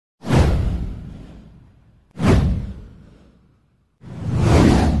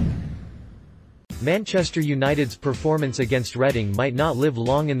Manchester United's performance against Reading might not live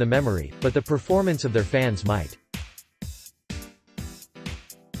long in the memory, but the performance of their fans might.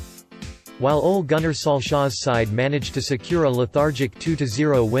 While Ole Gunnar Solskjaer's side managed to secure a lethargic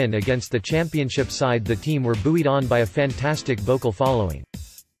 2-0 win against the championship side, the team were buoyed on by a fantastic vocal following.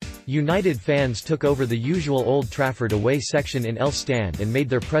 United fans took over the usual Old Trafford away section in El Stand and made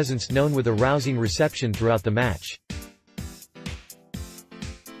their presence known with a rousing reception throughout the match.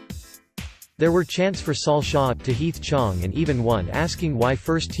 There were chants for Solskjaer, Tahith Chong, and even one asking why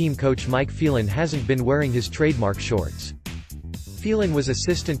first-team coach Mike Phelan hasn't been wearing his trademark shorts. Phelan was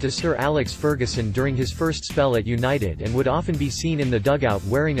assistant to Sir Alex Ferguson during his first spell at United and would often be seen in the dugout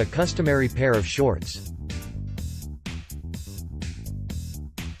wearing a customary pair of shorts.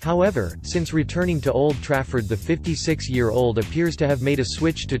 However, since returning to Old Trafford, the 56-year-old appears to have made a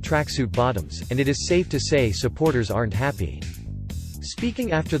switch to tracksuit bottoms, and it is safe to say supporters aren't happy.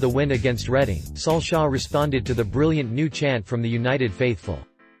 Speaking after the win against Reading, Solskjaer responded to the brilliant new chant from the United faithful.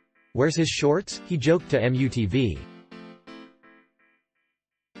 "Where's his shorts?" he joked to MUTV.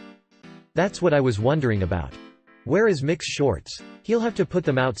 "That's what I was wondering about. Where is Mick's shorts? He'll have to put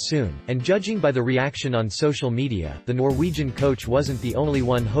them out soon." And judging by the reaction on social media, the Norwegian coach wasn't the only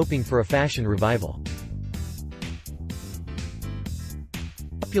one hoping for a fashion revival.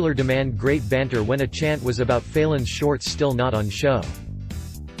 Popular demand great banter when a chant was about Phelan's shorts still not on show.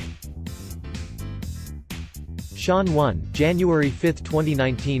 Sean 1, January 5,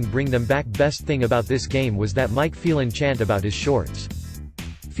 2019. Bring them back. Best thing about this game was that Mike Phelan chant about his shorts.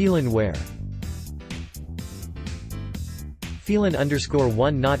 Phelan wear.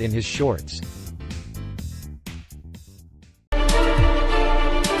 Phelan_1 not in his shorts.